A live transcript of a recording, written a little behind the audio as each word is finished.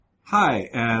Hi,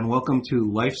 and welcome to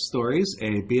Life Stories,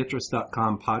 a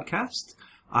Beatrice.com podcast.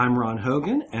 I'm Ron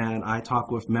Hogan, and I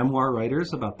talk with memoir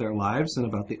writers about their lives and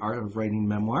about the art of writing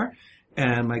memoir.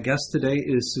 And my guest today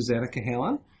is Susanna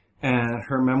Cahalan, and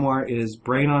her memoir is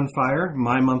Brain on Fire,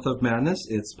 My Month of Madness.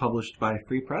 It's published by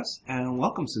Free Press. And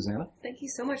welcome, Susanna. Thank you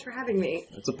so much for having me.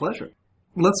 It's a pleasure.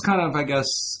 Let's kind of,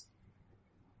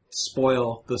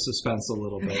 spoil the suspense a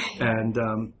little bit.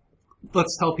 And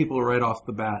let's tell people right off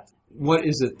the bat, what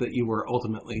is it that you were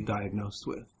ultimately diagnosed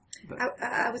with?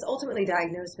 I was ultimately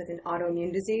diagnosed with an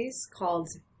autoimmune disease called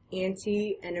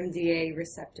anti-NMDA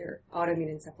receptor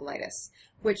autoimmune encephalitis,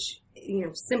 which,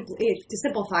 to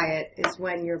simplify it, is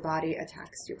when your body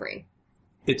attacks your brain.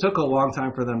 It took a long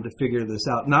time for them to figure this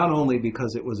out, not only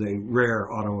because it was a rare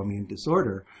autoimmune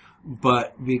disorder,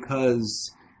 but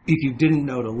because if you didn't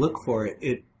know to look for it,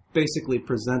 it basically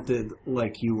presented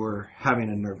like you were having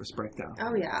a nervous breakdown.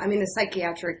 Oh, yeah. I mean, the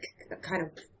psychiatric kind of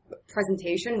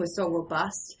presentation was so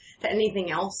robust that anything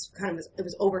else it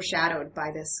was overshadowed by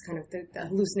this kind of the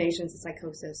hallucinations, the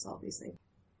psychosis, all these things.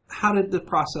 How did the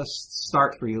process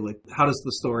start for you? Like, how does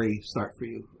the story start for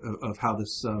you of how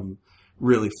this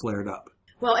really flared up?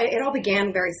 Well, it all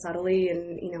began very subtly,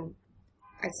 and,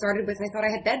 I started with, I thought I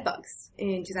had bed bugs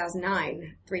in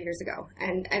 2009, 3 years ago.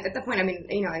 And at that point,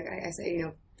 I say,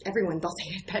 everyone thought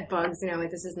they had bed bugs,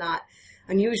 this is not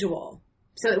unusual.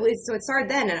 So it started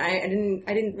then, and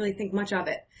I didn't really think much of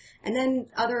it. And then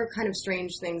other kind of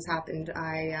strange things happened.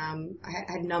 I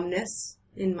had numbness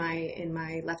in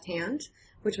my left hand,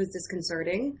 which was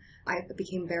disconcerting. I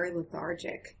became very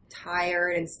lethargic,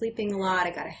 tired and sleeping a lot. I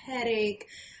got a headache.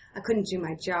 I couldn't do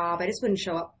my job. I just wouldn't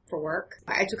show up for work.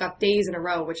 I took off days in a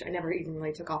row, which I never even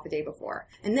really took off a day before.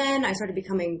 And then I started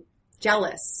becoming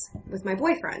jealous with my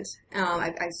boyfriend.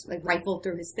 I rifled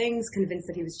through his things, convinced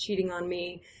that he was cheating on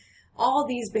me. All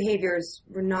these behaviors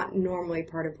were not normally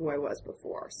part of who I was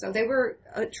before. So they were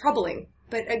troubling.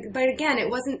 But again, it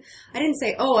wasn't, I didn't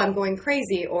say, oh, I'm going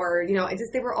crazy, or,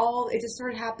 it just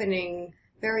started happening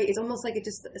it's almost like it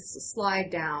just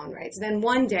slide down, right? So then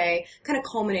one day, kind of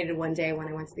culminated one day when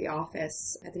I went to the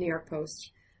office at the New York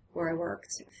Post where I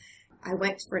worked. I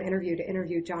went for an interview to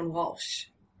interview John Walsh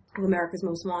of America's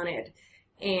Most Wanted,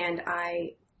 and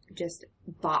I just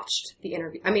botched the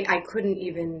interview. I mean, I couldn't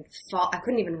even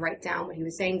write down what he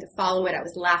was saying to follow it. I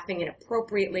was laughing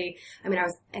inappropriately. and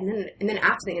then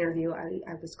after the interview,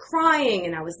 I was crying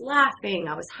and I was laughing.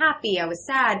 I was happy. I was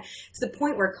sad, to the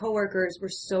point where coworkers were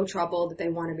so troubled that they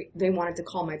wanted to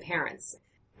call my parents.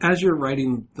 As you're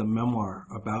writing the memoir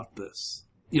about this,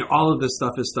 all of this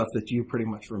stuff is stuff that you pretty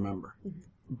much remember.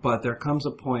 Mm-hmm. But there comes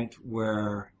a point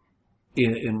where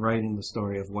in writing the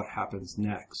story of what happens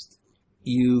next,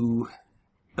 you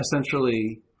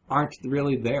essentially aren't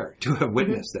really there to have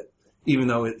witnessed it, even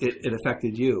though it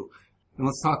affected you. And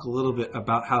let's talk a little bit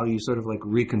about how you sort of like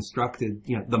reconstructed,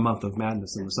 the month of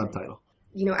madness in the subtitle.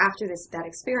 After that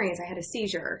experience, I had a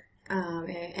seizure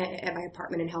at my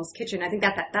apartment in Hell's Kitchen. I think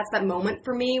that's that moment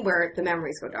for me where the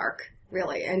memories go dark,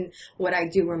 really. And what I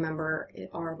do remember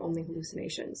are only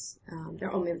hallucinations.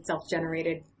 They're only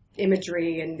self-generated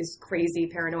imagery and this crazy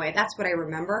paranoia. That's what I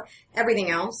remember.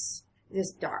 Everything else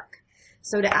is dark.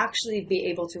 So to actually be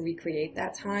able to recreate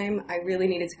that time, I really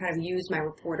needed to kind of use my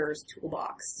reporter's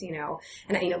toolbox,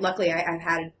 And luckily I've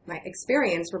had my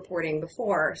experience reporting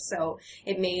before, so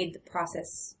it made the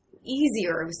process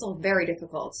easier. It was still very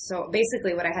difficult. So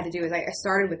basically what I had to do is I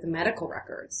started with the medical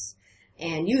records,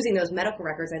 and using those medical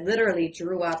records, I literally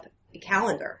drew up a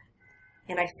calendar,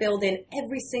 and I filled in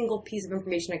every single piece of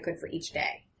information I could for each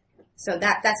day. So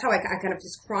that's how I kind of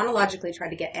just chronologically tried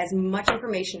to get as much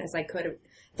information as I could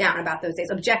down about those days.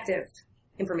 Objective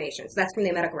information. So that's from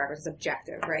the medical records. It's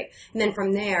objective, right? And then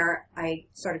from there, I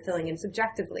started filling in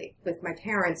subjectively with my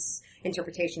parents'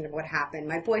 interpretation of what happened,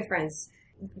 my boyfriend's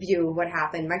view of what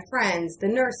happened, my friends, the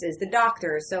nurses, the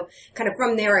doctors. So kind of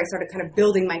from there, I started kind of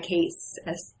building my case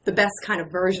as the best kind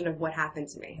of version of what happened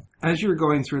to me. As you were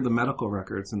going through the medical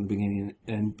records in the beginning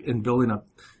and building up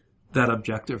that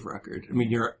objective record, I mean,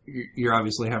 you're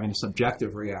obviously having a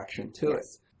subjective reaction to it.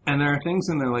 And there are things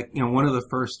in there like, one of the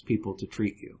first people to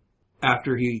treat you,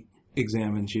 after he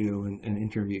examines you and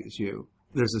interviews you,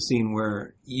 there's a scene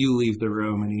where you leave the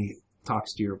room and he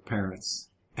talks to your parents,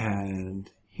 and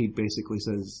he basically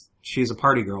says, she's a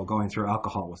party girl going through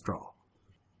alcohol withdrawal.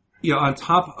 On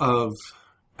top of,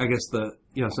 I guess, the,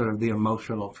 sort of the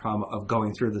emotional trauma of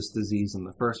going through this disease in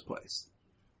the first place,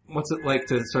 what's it like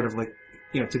to sort of like,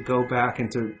 to go back and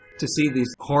to see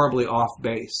these horribly off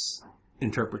base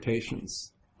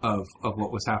interpretations of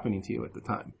what was happening to you at the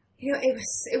time?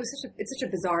 It's such a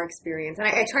bizarre experience. And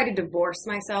I try to divorce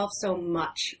myself so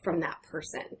much from that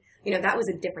person. You know, that was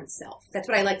a different self. That's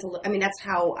what I like to look. I mean, that's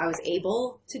how I was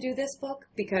able to do this book,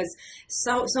 because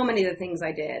so many of the things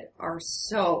I did are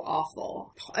so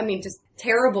awful. I mean, just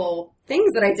terrible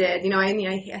things that I did. You know, I mean,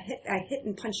 I hit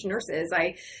and punched nurses.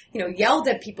 I, you know, yelled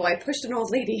at people. I pushed an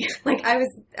old lady. Like I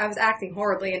was acting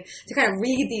horribly. And to kind of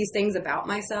read these things about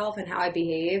myself and how I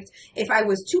behaved, if I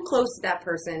was too close to that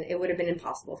person, it would have been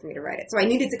impossible for me to write it. So I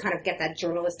needed to kind of get that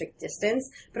journalistic distance.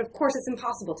 But of course, it's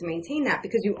impossible to maintain that,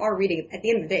 because you are reading, at the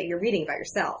end of the day, you're reading about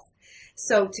yourself.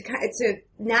 So to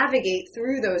navigate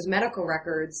through those medical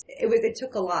records, it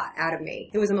took a lot out of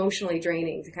me. It was emotionally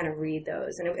draining to kind of read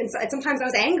those. And sometimes I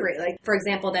was angry. Like, for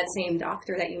example, that same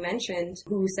doctor that you mentioned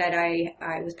who said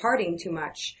I was partying too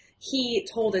much, he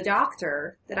told a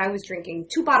doctor that I was drinking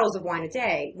 2 bottles of wine a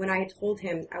day when I had told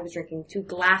him I was drinking 2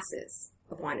 glasses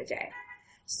of wine a day.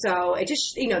 So it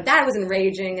just, you know, that was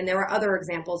enraging, and there were other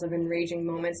examples of enraging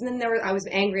moments. And then I was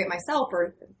angry at myself,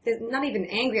 or not even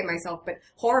angry at myself, but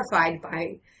horrified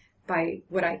by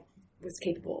what I was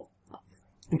capable of.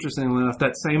 Interestingly enough,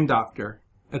 that same doctor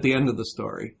at the end of the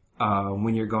story,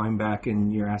 when you're going back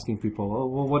and you're asking people, oh,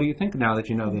 well, what do you think now that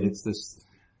you know that it's this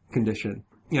condition?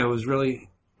 You know, it was really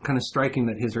kind of striking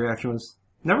that his reaction was,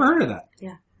 never heard of that.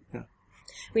 Yeah. Yeah.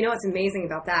 We know what's amazing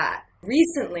about that.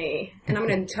 Recently, and I'm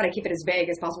going to try to keep it as vague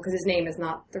as possible because his name is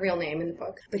not the real name in the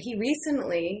book, but he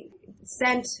recently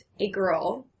sent a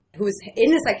girl who was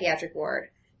in the psychiatric ward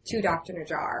to Dr.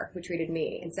 Najjar, who treated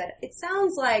me, and said, it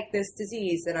sounds like this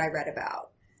disease that I read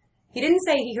about. He didn't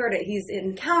say he heard it, he's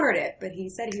encountered it, but he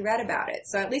said he read about it.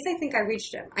 So at least I think I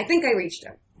reached him.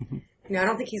 You know, I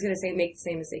don't think he's going to make the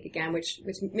same mistake again, which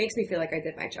makes me feel like I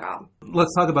did my job.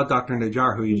 Let's talk about Dr.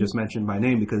 Najjar, who you just mentioned by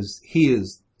name, because he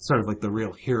is sort of like the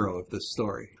real hero of this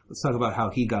story. Let's talk about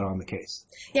how he got on the case.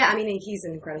 Yeah, I mean, he's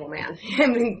an incredible man. I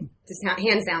mean, just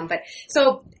hands down. But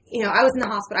so, you know, I was in the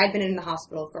hospital. I'd been in the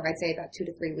hospital for, I'd say, about 2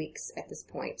 to 3 weeks at this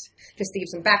point. Just to give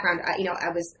some background, I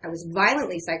was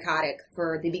violently psychotic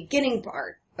for the beginning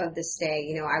part of the stay.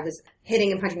 You know, I was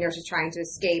hitting and punching nurses, trying to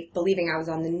escape, believing I was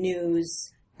on the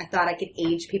news. I thought I could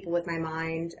age people with my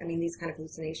mind. I mean, these kind of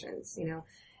hallucinations, you know.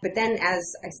 But then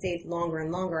as I stayed longer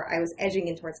and longer, I was edging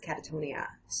in towards catatonia.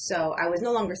 So I was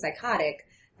no longer psychotic,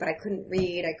 but I couldn't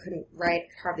read, I couldn't write,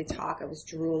 hardly talk. I was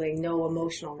drooling, no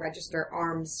emotional register,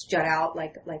 arms jut out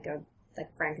like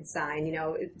Frankenstein, you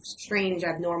know, strange,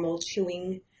 abnormal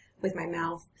chewing with my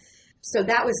mouth. So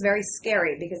that was very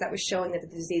scary because that was showing that the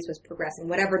disease was progressing.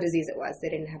 Whatever disease it was, they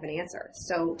didn't have an answer.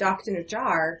 So Dr.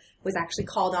 Najjar was actually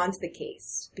called onto the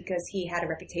case because he had a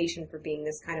reputation for being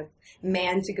this kind of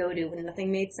man to go to when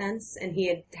nothing made sense. And he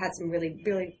had some really,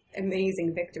 really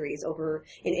amazing victories over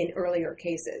in earlier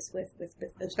cases, with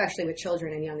especially with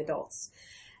children and young adults.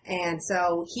 And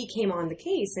so he came on the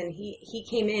case, and he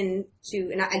came in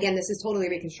to, and again, this is totally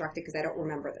reconstructed because I don't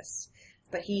remember this.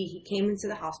 But he came into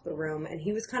the hospital room, and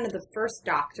he was kind of the first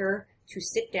doctor to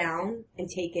sit down and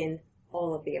take in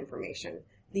all of the information.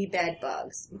 The bed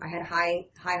bugs, I had high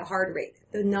heart rate,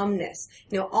 the numbness,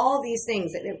 you know, all these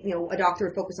things that, you know, a doctor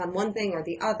would focus on one thing or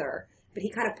the other, but he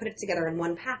kind of put it together in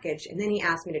one package, and then he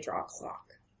asked me to draw a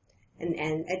clock. And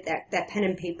that pen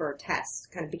and paper test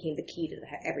kind of became the key to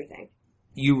everything.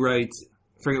 You write,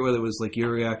 forget whether it was like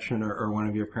your reaction or one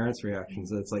of your parents'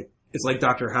 reactions, it's like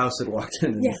Dr. House had walked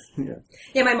in. And,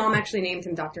 yeah, my mom actually named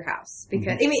him Dr. House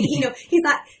because, I mean, you know,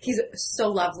 he's so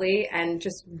lovely and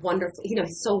just wonderful. You know,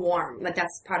 he's so warm. Like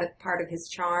that's part of his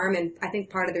charm. And I think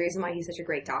part of the reason why he's such a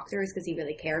great doctor is because he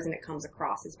really cares, and it comes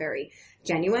across as very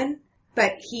genuine.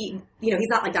 But he, you know, he's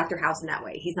not like Dr. House in that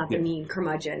way. He's not the mean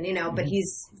curmudgeon, you know, but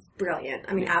he's brilliant.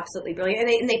 I mean, absolutely brilliant.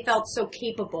 And they felt so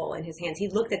capable in his hands. He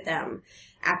looked at them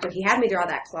after he had me draw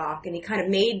that clock, and he kind of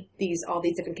made all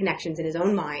these different connections in his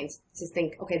own mind to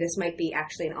think, okay, this might be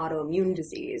actually an autoimmune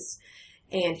disease.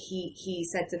 And he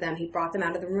said to them, he brought them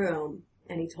out of the room,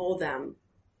 and he told them,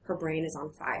 her brain is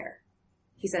on fire.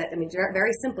 He said, I mean,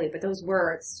 very simply, but those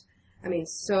words, I mean,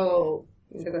 so,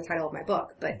 they're the title of my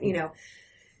book, but, you know,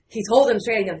 he told them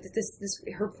straight, you know,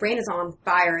 her brain is on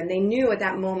fire, and they knew at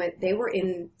that moment they were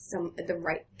in the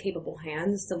right capable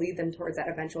hands to lead them towards that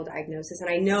eventual diagnosis. And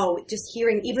I know, just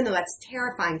hearing, even though that's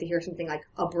terrifying to hear something like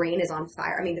a brain is on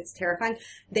fire, I mean, it's terrifying.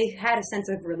 They had a sense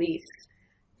of relief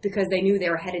because they knew they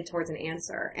were headed towards an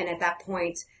answer. And at that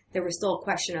point, there was still a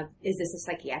question of, is this a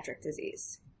psychiatric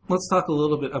disease? Let's talk a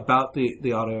little bit about the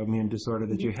autoimmune disorder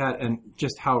that you had and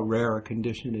just how rare a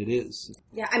condition it is.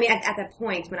 Yeah, I mean, at that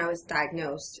point when I was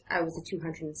diagnosed, I was the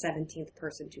 217th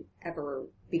person to ever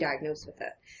be diagnosed with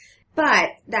it.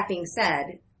 But that being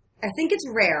said, I think it's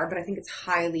rare, but I think it's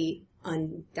highly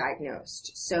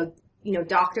undiagnosed. So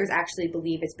doctors actually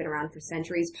believe it's been around for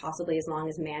centuries, possibly as long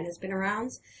as man has been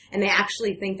around. And they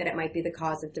actually think that it might be the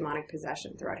cause of demonic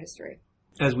possession throughout history.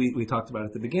 As we talked about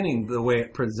at the beginning, the way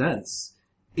it presents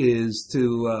is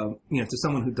to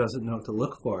someone who doesn't know to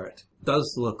look for it,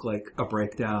 does look like a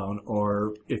breakdown,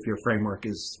 or if your framework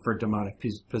is for demonic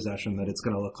possession, that it's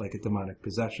going to look like a demonic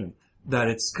possession, that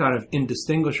it's kind of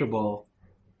indistinguishable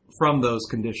from those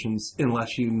conditions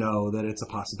unless you know that it's a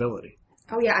possibility.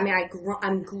 Oh yeah, I mean,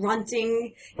 I'm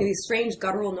grunting. These strange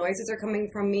guttural noises are coming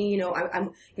from me.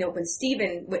 I'm when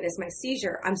Stephen witnessed my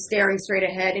seizure, I'm staring straight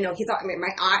ahead. He thought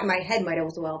my head might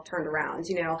as well have turned around.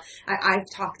 I've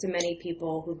talked to many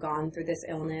people who've gone through this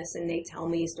illness, and they tell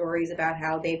me stories about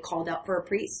how they've called out for a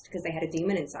priest because they had a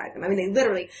demon inside them. I mean, they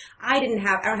literally. I don't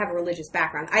have a religious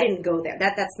background. I didn't go there.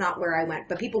 That's not where I went.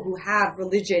 But people who have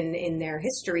religion in their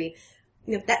history,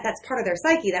 that's part of their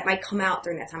psyche that might come out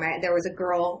during that time. There was a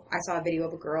girl, I saw a video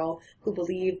of a girl who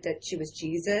believed that she was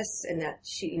Jesus, and that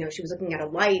she was looking at a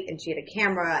light, and she had a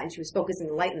camera, and she was focusing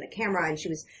the light in the camera, and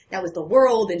that was the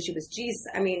world, and she was Jesus.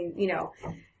 I mean,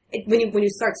 when you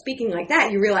start speaking like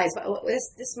that, you realize,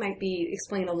 this might be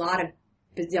explain a lot of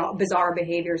bizarre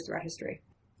behaviors throughout history.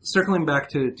 Circling back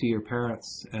to your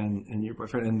parents and your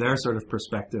boyfriend and their sort of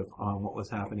perspective on what was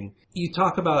happening, you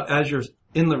talk about, as you're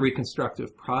in the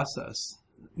reconstructive process,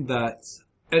 that,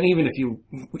 and even if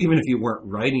you weren't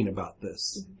writing about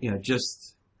this,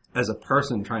 just as a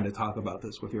person trying to talk about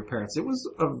this with your parents, it was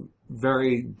a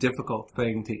very difficult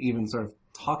thing to even sort of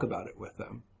talk about it with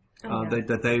them. Oh, yeah.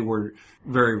 That they were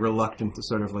very reluctant to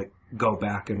sort of like go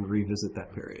back and revisit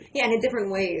that period. Yeah, and in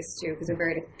different ways too, because they're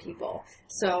very different people.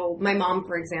 So my mom,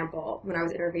 for example, when I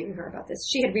was interviewing her about this,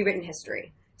 she had rewritten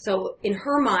history. So in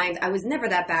her mind, I was never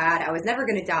that bad. I was never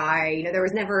going to die. There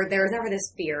was never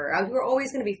this fear. We were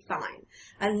always going to be fine.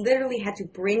 I literally had to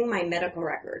bring my medical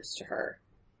records to her,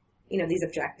 these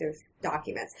objective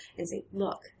documents, and say,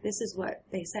 look, this is what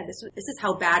they said. This is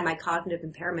how bad my cognitive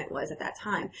impairment was at that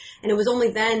time. And it was only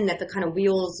then that the kind of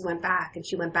wheels went back, and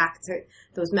she went back to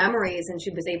those memories, and she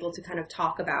was able to kind of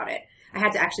talk about it. I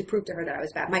had to actually prove to her that I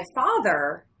was bad. My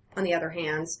father, on the other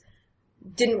hand,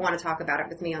 didn't want to talk about it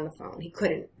with me on the phone. He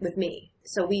couldn't with me.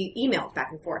 So we emailed back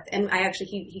and forth. And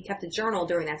he kept a journal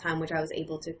during that time, which I was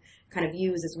able to kind of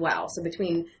use as well. So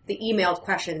between the emailed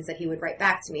questions that he would write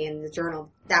back to me and the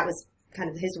journal, that was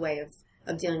kind of his way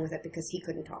of dealing with it, because he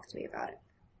couldn't talk to me about it.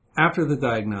 After the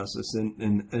diagnosis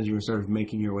and as you were sort of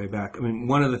making your way back, I mean,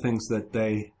 one of the things that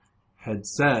they had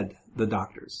said, the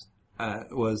doctors,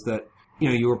 was that,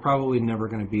 you were probably never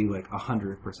going to be like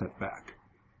 100% back.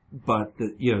 But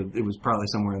that, it was probably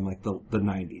somewhere in like the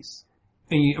 90s.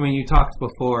 And you talked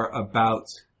before about,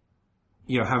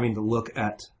 having to look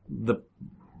at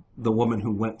the woman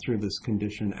who went through this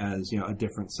condition as, a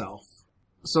different self.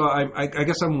 So I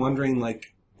guess I'm wondering, like,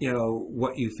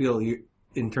 what you feel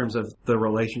in terms of the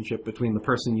relationship between the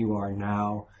person you are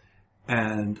now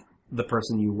and the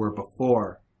person you were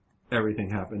before everything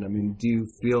happened. I mean, do you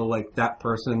feel like that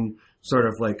person sort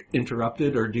of like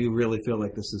interrupted, or do you really feel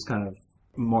like this is kind of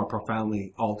more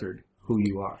profoundly altered who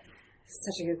you are?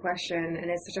 Such a good question, and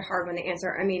it's such a hard one to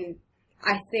answer. I mean,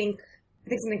 I think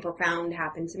something profound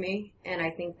happened to me, and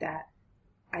I think that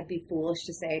I'd be foolish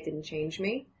to say it didn't change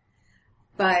me.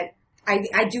 But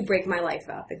I do break my life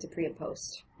up into pre and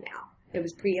post now. It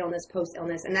was pre-illness,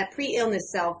 post-illness, and that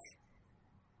pre-illness self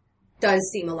does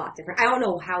seem a lot different. I don't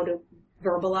know how to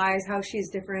verbalize how she's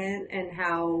different and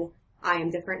how I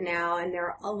am different now, and there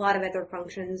are a lot of other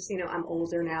functions. I'm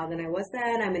older now than I was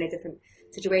then. I'm in a different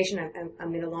situation.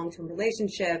 I'm in a long-term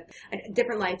relationship.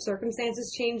 Different life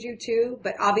circumstances change you too,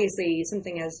 but obviously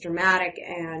something as dramatic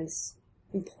and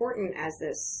important as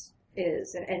this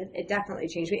is, and it definitely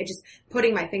changed me. It just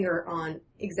putting my finger on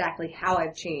exactly how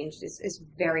I've changed is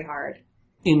very hard.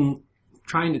 In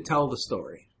trying to tell the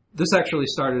story, this actually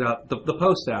started out, the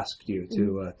Post asked you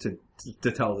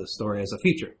to tell this story as a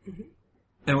feature. Mm-hmm.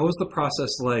 And what was the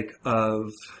process like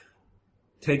of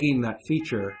taking that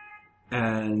feature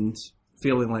and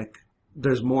feeling like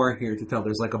there's more here to tell?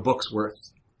 There's like a book's worth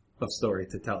of story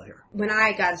to tell here. When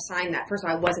I got assigned that, first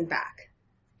of all, I wasn't back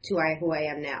to who I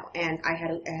am now. And I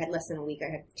had less than a week.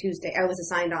 I was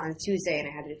assigned on Tuesday, and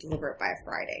I had to deliver it by a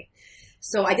Friday.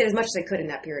 So I did as much as I could in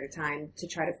that period of time to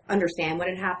try to understand what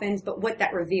had happened. But what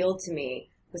that revealed to me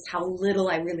was how little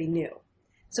I really knew.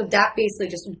 So that basically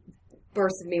just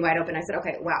bursted me wide open. I said,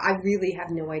 okay, wow, I really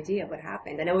have no idea what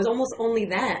happened. And it was almost only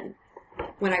then,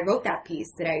 when I wrote that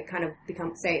piece, that I kind of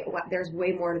say, wow, there's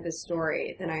way more to this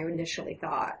story than I initially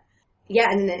thought.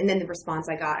 Yeah, and then the response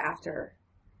I got after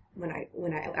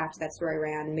after that story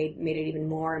ran made it even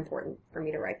more important for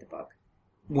me to write the book.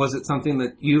 Was it something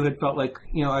that you had felt like,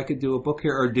 I could do a book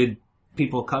here, or did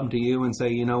people come to you and say,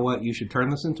 you know what, you should turn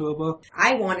this into a book?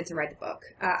 I wanted to write the book.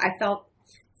 I felt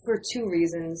for two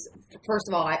reasons. First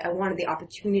of all, I wanted the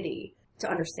opportunity to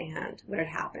understand what had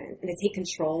happened and to take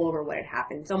control over what had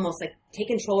happened. It's almost like take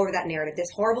control over that narrative.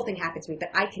 This horrible thing happened to me, but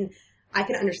I can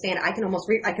understand it. I can almost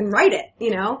I can write it,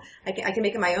 you know? I can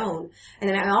make it my own. And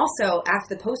then I also,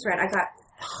 after the post-read, I got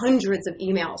hundreds of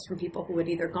emails from people who had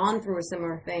either gone through a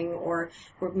similar thing or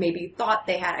maybe thought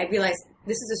they had. I realized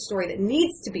this is a story that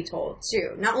needs to be told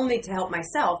too, not only to help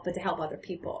myself, but to help other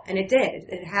people. And it did.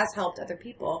 It has helped other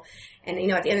people. And, you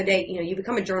know, at the end of the day, you know, you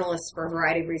become a journalist for a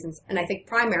variety of reasons. And I think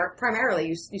primarily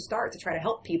you start to try to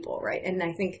help people, right? And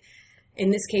I think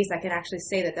in this case, I can actually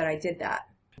say that I did that.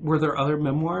 Were there other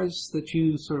memoirs that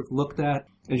you sort of looked at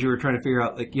as you were trying to figure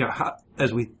out, like, you know, how,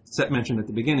 as we mentioned at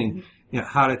the beginning, mm-hmm. you know,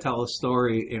 how to tell a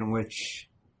story in which,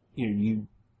 you know, you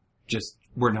just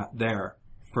were not there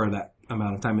for that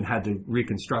amount of time and had to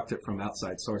reconstruct it from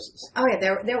outside sources? Oh, yeah,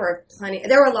 there were plenty.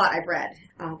 There were a lot I've read.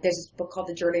 There's this book called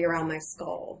The Journey Around My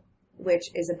Skull, which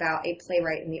is about a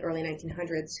playwright in the early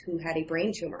 1900s who had a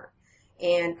brain tumor.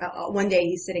 And one day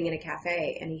he's sitting in a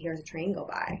cafe and he hears a train go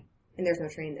by, and there's no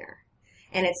train there.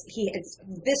 And it's a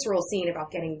visceral scene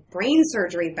about getting brain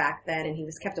surgery back then, and he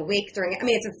was kept awake during it. I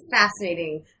mean, it's a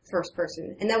fascinating first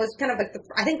person. And that was kind of like,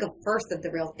 I think, the first of the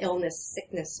real illness,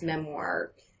 sickness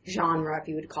memoir genre, if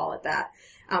you would call it that.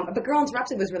 But Girl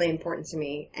Interrupted was really important to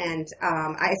me. And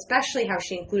I especially how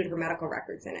she included her medical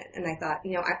records in it. And I thought,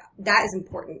 you know, that is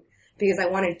important because I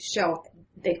wanted to show,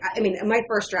 my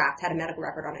first draft had a medical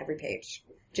record on every page.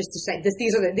 Just to say,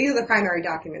 these are the primary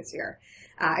documents here.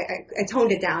 I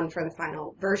toned it down for the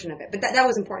final version of it, but that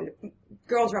was important.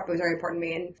 Girl Interrupted was very important to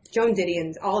me,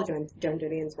 and all of Joan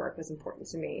Didion's work was important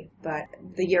to me. But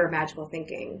The Year of Magical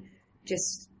Thinking,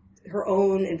 just her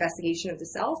own investigation of the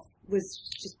self was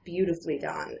just beautifully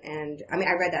done. And I mean,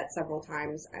 I read that several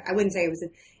times. I wouldn't say it was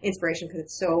an inspiration because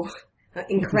it's so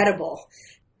incredible,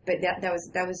 but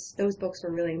those books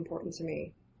were really important to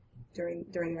me. During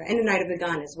and The Night of the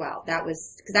Gun as well. That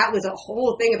was a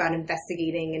whole thing about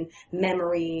investigating and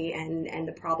memory and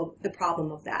the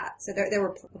problem of that. So there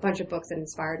were a bunch of books that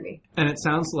inspired me. And it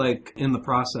sounds like in the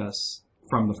process,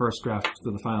 from the first draft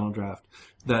to the final draft,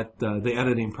 that the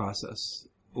editing process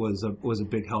was a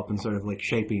big help in sort of like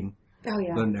shaping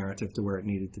the narrative to where it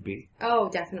needed to be. Oh,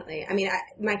 definitely. I mean,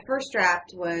 my first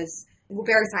draft was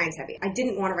very science heavy. I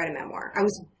didn't want to write a memoir. I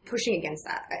was pushing against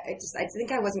that. I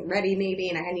think I wasn't ready maybe,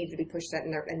 and I needed to be pushed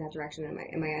in that direction.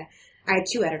 I had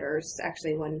two editors,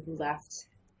 actually, one who left,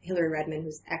 Hillary Redmond,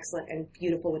 who's excellent and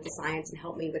beautiful with the science and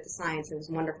helped me with the science and was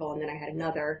wonderful. And then I had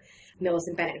another,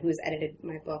 Millicent Bennett, who has edited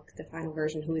my book, the final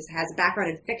version, who has a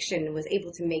background in fiction and was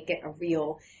able to make it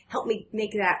help me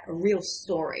make that a real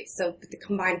story. So the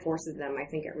combined forces of them, I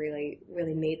think it really,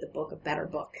 really made the book a better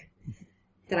book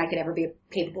than I could ever be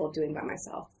capable of doing by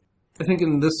myself. I think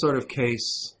in this sort of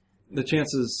case, the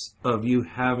chances of you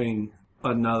having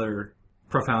another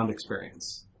profound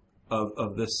experience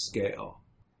of this scale,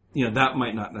 you know, that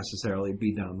might not necessarily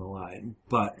be down the line,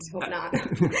 but I hope not.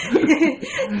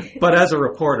 But as a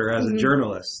reporter, as a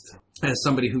journalist, as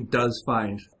somebody who does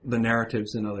find the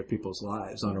narratives in other people's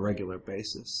lives on a regular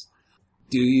basis,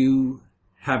 do you,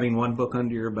 having one book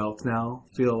under your belt now,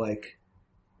 feel like,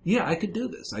 yeah, I could do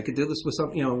this. I could do this with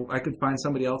I could find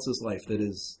somebody else's life that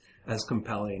is as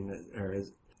compelling or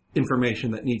as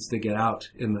information that needs to get out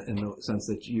in the sense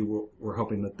that you were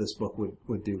hoping that this book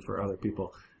would do for other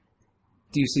people.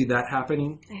 Do you see that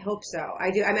happening? I hope so.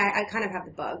 I do. I mean, I kind of have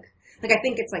the bug. Like, I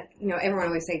think it's like, you know, everyone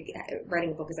always say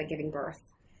writing a book is like giving birth.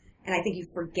 And I think you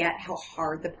forget how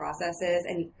hard the process is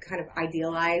and you kind of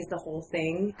idealize the whole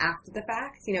thing after the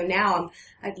fact. You know, now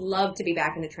I'd love to be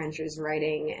back in the trenches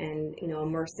writing and, you know,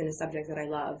 immersed in a subject that I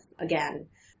love again.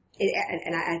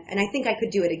 And I think I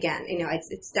could do it again. You know,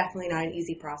 it's definitely not an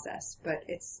easy process, but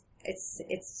it's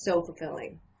so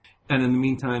fulfilling. And in the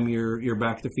meantime, you're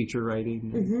back to feature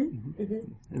writing. Mm-hmm.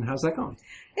 Mm-hmm. And how's that going?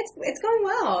 It's going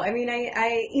well. I mean,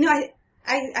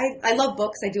 I love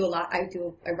books.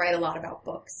 I write a lot about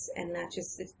books, and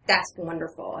that's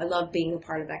wonderful. I love being a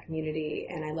part of that community,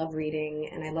 and I love reading,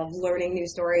 and I love learning new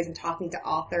stories and talking to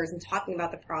authors and talking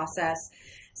about the process.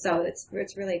 So it's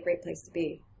really a great place to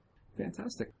be.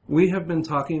 Fantastic. We have been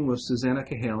talking with Susannah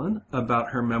Cahalan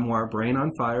about her memoir, Brain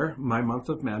on Fire, My Month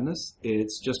of Madness.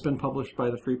 It's just been published by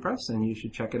the Free Press, and you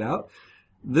should check it out.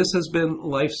 This has been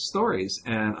Life Stories,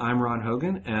 and I'm Ron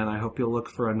Hogan, and I hope you'll look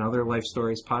for another Life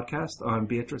Stories podcast on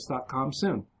Beatrice.com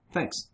soon. Thanks.